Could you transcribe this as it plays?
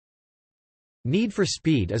Need for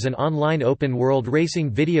Speed is an online open-world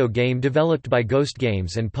racing video game developed by Ghost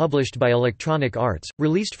Games and published by Electronic Arts,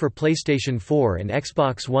 released for PlayStation 4 and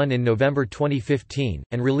Xbox One in November 2015,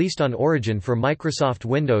 and released on Origin for Microsoft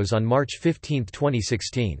Windows on March 15,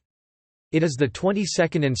 2016. It is the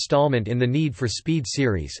 22nd installment in the Need for Speed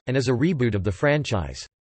series, and is a reboot of the franchise.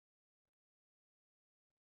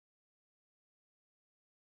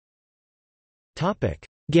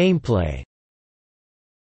 Gameplay.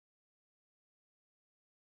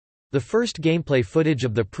 The first gameplay footage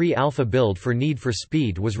of the pre-alpha build for Need for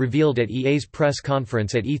Speed was revealed at EA's press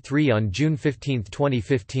conference at E3 on June 15,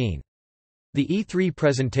 2015. The E3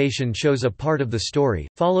 presentation shows a part of the story,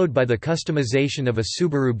 followed by the customization of a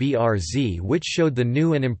Subaru BRZ, which showed the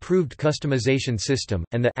new and improved customization system,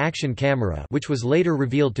 and the action camera, which was later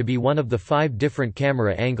revealed to be one of the 5 different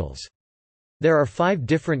camera angles. There are 5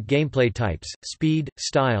 different gameplay types: Speed,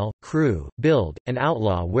 Style, Crew, Build, and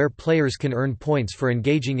Outlaw, where players can earn points for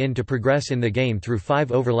engaging in to progress in the game through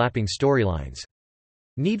 5 overlapping storylines.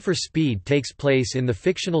 Need for Speed takes place in the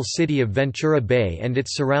fictional city of Ventura Bay and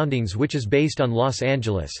its surroundings, which is based on Los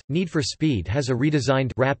Angeles. Need for Speed has a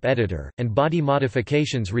redesigned wrap editor, and body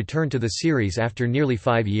modifications return to the series after nearly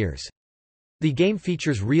 5 years. The game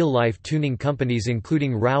features real-life tuning companies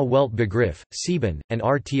including Rau Welt Begriff, Sieben, and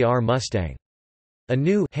RTR Mustang. A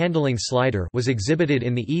new handling slider was exhibited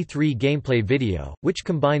in the E3 gameplay video, which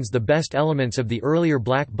combines the best elements of the earlier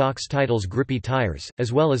black box titles' grippy tires,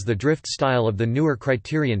 as well as the drift style of the newer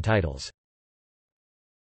Criterion titles.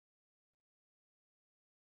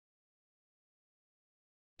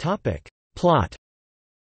 Plot.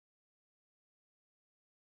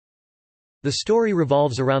 The story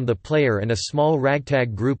revolves around the player and a small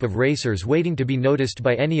ragtag group of racers waiting to be noticed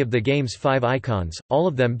by any of the game's 5 icons, all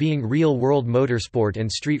of them being real-world motorsport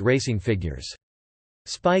and street racing figures.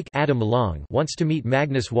 Spike Adam Long wants to meet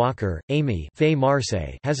Magnus Walker, Amy Faye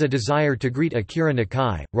Marseille has a desire to greet Akira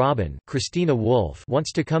Nakai, Robin Christina Wolf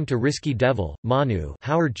wants to come to Risky Devil, Manu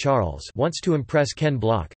Howard Charles wants to impress Ken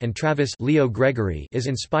Block, and Travis Leo Gregory is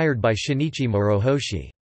inspired by Shinichi Morohoshi.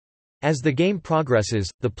 As the game progresses,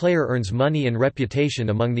 the player earns money and reputation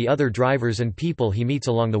among the other drivers and people he meets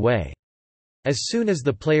along the way. As soon as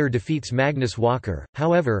the player defeats Magnus Walker,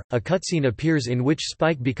 however, a cutscene appears in which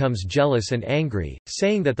Spike becomes jealous and angry,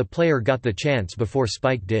 saying that the player got the chance before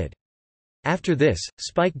Spike did. After this,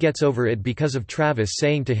 Spike gets over it because of Travis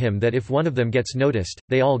saying to him that if one of them gets noticed,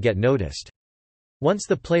 they all get noticed. Once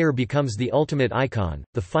the player becomes the ultimate icon,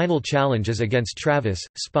 the final challenge is against Travis,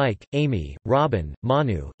 Spike, Amy, Robin,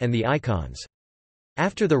 Manu, and the icons.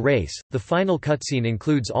 After the race, the final cutscene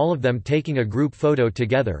includes all of them taking a group photo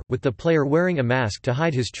together, with the player wearing a mask to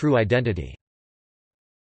hide his true identity.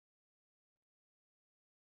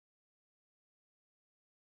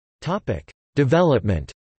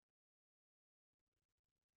 Development.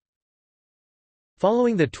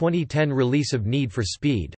 Following the 2010 release of Need for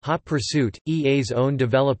Speed, Hot Pursuit, EA's own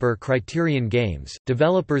developer Criterion Games,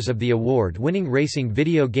 developers of the award-winning racing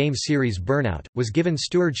video game series Burnout, was given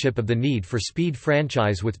stewardship of the Need for Speed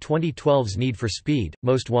franchise with 2012's Need for Speed: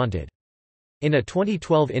 Most Wanted. In a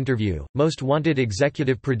 2012 interview, Most Wanted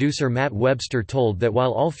executive producer Matt Webster told that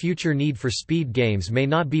while all future Need for Speed games may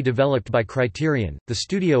not be developed by Criterion, the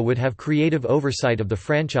studio would have creative oversight of the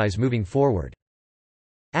franchise moving forward.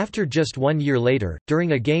 After just 1 year later,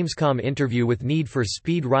 during a Gamescom interview with Need for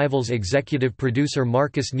Speed Rivals executive producer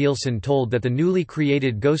Marcus Nielsen told that the newly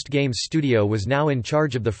created Ghost Games studio was now in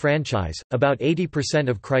charge of the franchise. About 80%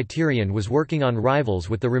 of Criterion was working on Rivals,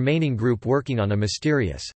 with the remaining group working on a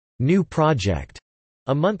mysterious new project.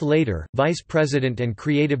 A month later, Vice President and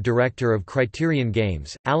Creative Director of Criterion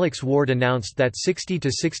Games, Alex Ward announced that 60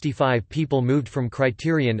 to 65 people moved from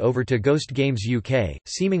Criterion over to Ghost Games UK,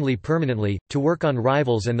 seemingly permanently, to work on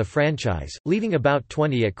Rivals and the franchise, leaving about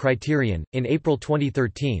 20 at Criterion. In April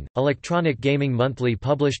 2013, Electronic Gaming Monthly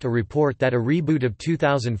published a report that a reboot of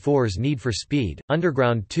 2004's Need for Speed: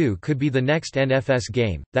 Underground 2 could be the next NFS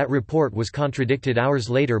game. That report was contradicted hours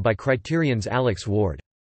later by Criterion's Alex Ward.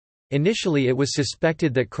 Initially it was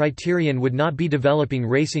suspected that Criterion would not be developing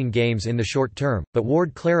racing games in the short term, but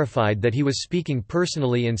Ward clarified that he was speaking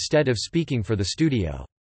personally instead of speaking for the studio.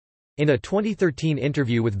 In a 2013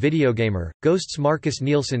 interview with Videogamer, Ghost's Marcus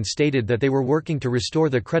Nielsen stated that they were working to restore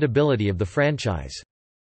the credibility of the franchise.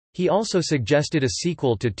 He also suggested a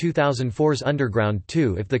sequel to 2004's Underground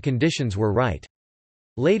 2 if the conditions were right.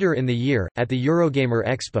 Later in the year, at the Eurogamer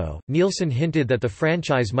Expo, Nielsen hinted that the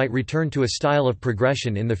franchise might return to a style of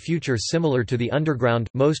progression in the future similar to the underground,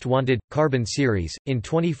 Most Wanted, Carbon series. In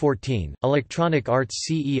 2014, Electronic Arts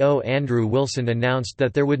CEO Andrew Wilson announced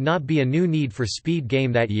that there would not be a new Need for Speed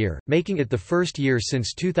game that year, making it the first year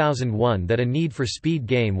since 2001 that a Need for Speed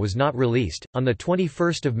game was not released. On the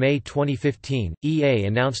 21st of May 2015, EA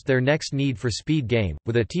announced their next Need for Speed game,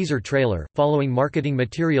 with a teaser trailer, following marketing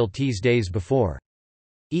material teased days before.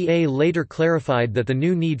 EA later clarified that the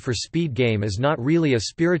new Need for Speed game is not really a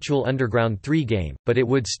spiritual Underground 3 game, but it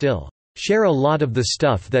would still share a lot of the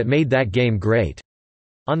stuff that made that game great.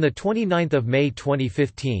 On 29 May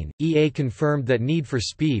 2015, EA confirmed that Need for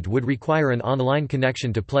Speed would require an online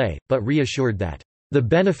connection to play, but reassured that the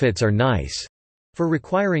benefits are nice for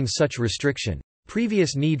requiring such restriction.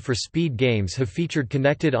 Previous Need for Speed games have featured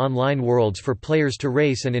connected online worlds for players to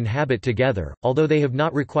race and inhabit together, although they have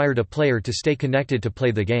not required a player to stay connected to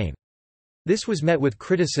play the game. This was met with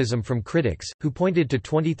criticism from critics, who pointed to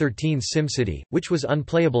 2013's SimCity, which was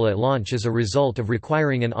unplayable at launch as a result of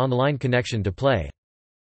requiring an online connection to play.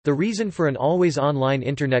 The reason for an always-online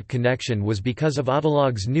internet connection was because of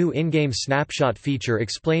Autolog's new in-game snapshot feature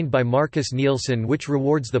explained by Marcus Nielsen, which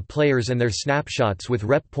rewards the players and their snapshots with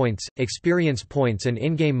rep points, experience points and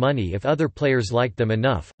in-game money if other players liked them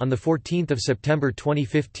enough. On 14 September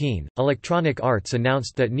 2015, Electronic Arts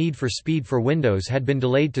announced that Need for Speed for Windows had been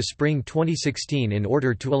delayed to spring 2016 in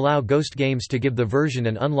order to allow Ghost games to give the version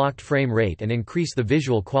an unlocked frame rate and increase the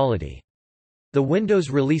visual quality. The Windows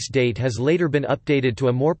release date has later been updated to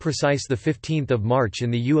a more precise 15 March in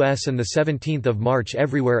the US and 17 March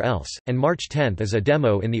everywhere else, and March 10 as a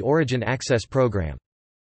demo in the Origin Access program.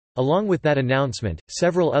 Along with that announcement,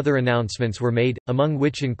 several other announcements were made, among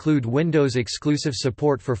which include Windows-exclusive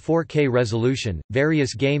support for 4K resolution,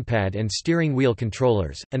 various gamepad and steering wheel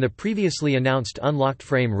controllers, and the previously announced unlocked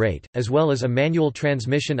frame rate, as well as a manual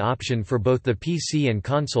transmission option for both the PC and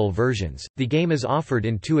console versions. The game is offered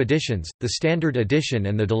in two editions, the Standard Edition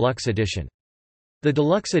and the Deluxe Edition. The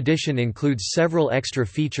Deluxe Edition includes several extra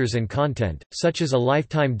features and content, such as a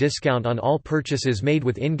lifetime discount on all purchases made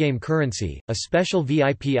with in-game currency, a special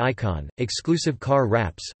VIP icon, exclusive car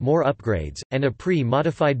wraps, more upgrades, and a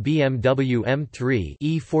pre-modified BMW M3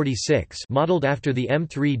 E46 modeled after the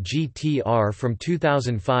M3 GTR from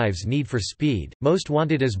 2005's Need for Speed, Most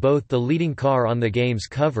Wanted as both the leading car on the game's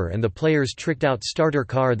cover and the player's tricked-out starter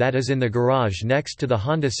car that is in the garage next to the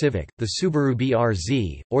Honda Civic, the Subaru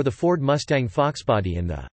BRZ, or the Ford Mustang Foxbody in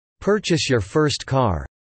the "Purchase Your First Car"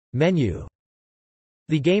 menu.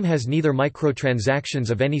 The game has neither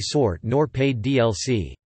microtransactions of any sort nor paid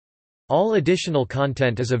DLC. All additional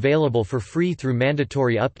content is available for free through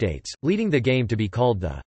mandatory updates, leading the game to be called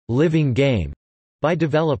the "living game" by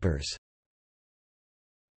developers.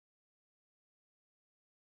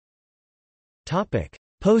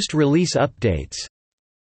 Post-release updates.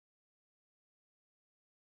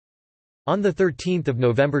 On 13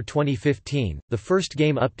 November 2015, the first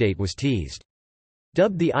game update was teased.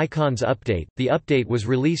 Dubbed the Icons Update, the update was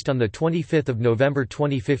released on 25 November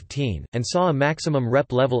 2015, and saw a maximum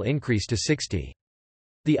rep level increase to 60.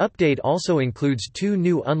 The update also includes 2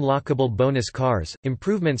 new unlockable bonus cars,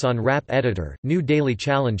 improvements on Wrap Editor, new daily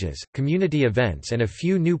challenges, community events and a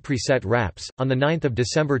few new preset wraps. On 9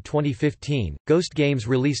 December 2015, Ghost Games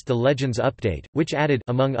released the Legends Update, which added,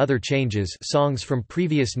 among other changes, songs from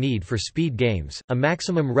previous Need for Speed games, a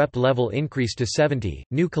maximum rep level increase to 70,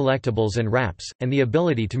 new collectibles and wraps, and the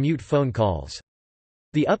ability to mute phone calls.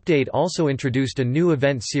 The update also introduced a new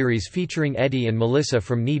event series featuring Eddie and Melissa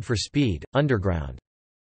from Need for Speed, Underground.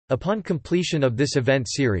 Upon completion of this event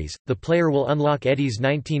series, the player will unlock Eddie's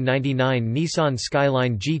 1999 Nissan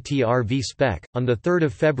Skyline GT-R V-Spec. On 3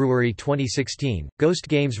 February 2016, Ghost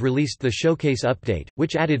Games released the Showcase Update,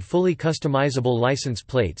 which added fully customizable license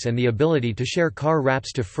plates and the ability to share car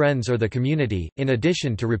wraps to friends or the community, in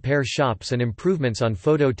addition to repair shops and improvements on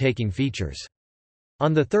photo-taking features.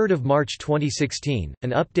 On 3 March 2016, an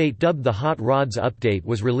update dubbed the Hot Rods Update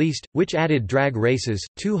was released, which added drag races,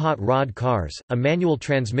 2 hot rod cars, a manual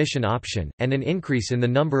transmission option, and an increase in the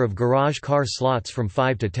number of garage car slots from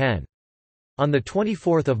 5 to 10. On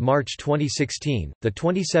 24 March 2016, the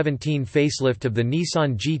 2017 facelift of the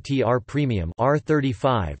Nissan GT-R Premium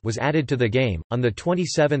R35 was added to the game. On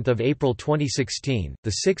 27 April 2016,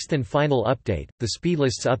 the 6th and final update, the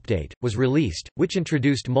Speedlists Update, was released, which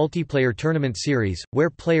introduced multiplayer tournament series,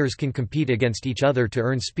 where players can compete against each other to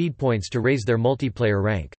earn speed points to raise their multiplayer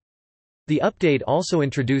rank. The update also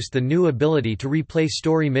introduced the new ability to replay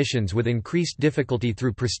story missions with increased difficulty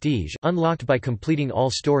through prestige, unlocked by completing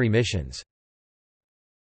all story missions.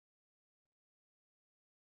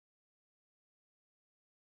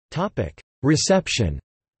 Reception.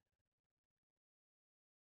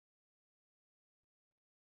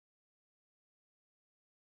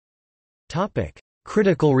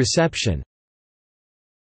 Critical reception.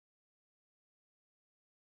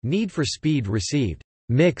 Need for Speed received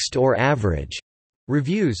mixed or average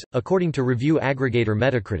reviews, according to review aggregator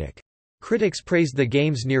Metacritic. Critics praised the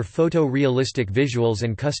game's near photo-realistic visuals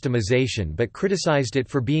and customization but criticized it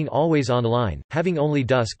for being always online, having only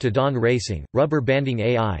dusk-to-dawn racing, rubber banding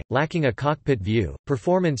AI, lacking a cockpit view,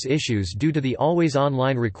 performance issues due to the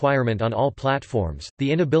always-online requirement on all platforms,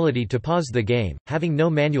 the inability to pause the game, having no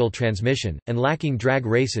manual transmission, and lacking drag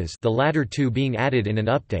races, the latter two being added in an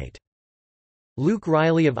update. Luke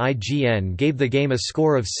Riley of IGN gave the game a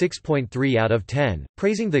score of 6.3 out of 10,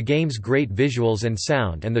 praising the game's great visuals and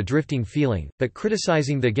sound and the drifting feeling, but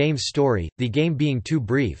criticizing the game's story, the game being too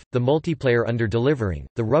brief, the multiplayer under-delivering,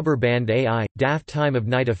 the rubber band AI, daft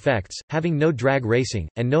time-of-night effects, having no drag racing,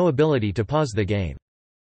 and no ability to pause the game.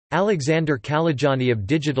 Alexander Kalajani of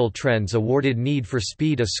Digital Trends awarded Need for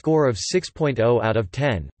Speed a score of 6.0 out of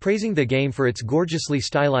 10, praising the game for its gorgeously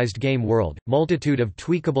stylized game world, multitude of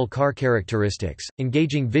tweakable car characteristics,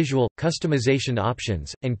 engaging visual, customization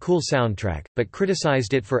options, and cool soundtrack, but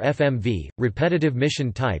criticized it for FMV, repetitive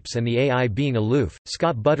mission types and the AI being aloof.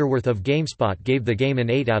 Scott Butterworth of GameSpot gave the game an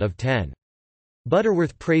 8 out of 10.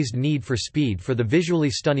 Butterworth praised Need for Speed for the visually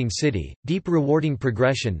stunning city, deep rewarding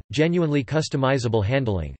progression, genuinely customizable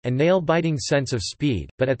handling, and nail-biting sense of speed,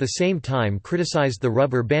 but at the same time criticized the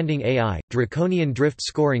rubber banding AI, draconian drift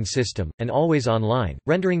scoring system, and always online,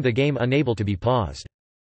 rendering the game unable to be paused.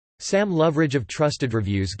 Sam Loveridge of Trusted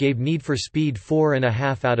Reviews gave Need for Speed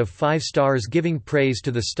 4.5 out of 5 stars, giving praise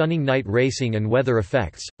to the stunning night racing and weather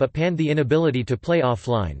effects, but panned the inability to play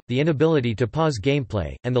offline, the inability to pause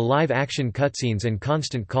gameplay, and the live-action cutscenes and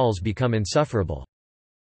constant calls become insufferable.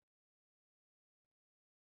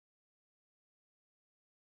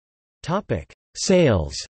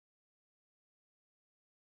 Sales.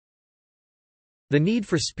 The Need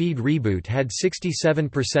for Speed reboot had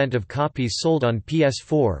 67% of copies sold on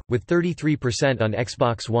PS4, with 33% on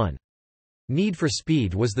Xbox One. Need for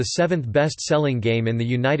Speed was the 7th best-selling game in the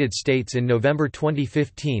United States in November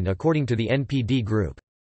 2015 according to the NPD Group.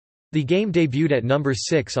 The game debuted at number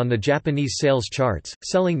 6 on the Japanese sales charts,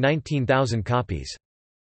 selling 19,000 copies.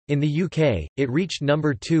 In the UK, it reached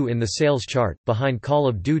number 2 in the sales chart, behind Call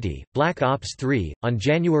of Duty, Black Ops 3. On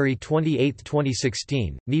January 28,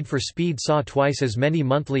 2016, Need for Speed saw twice as many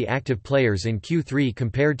monthly active players in Q3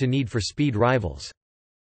 compared to Need for Speed rivals.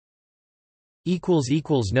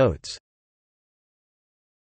 Notes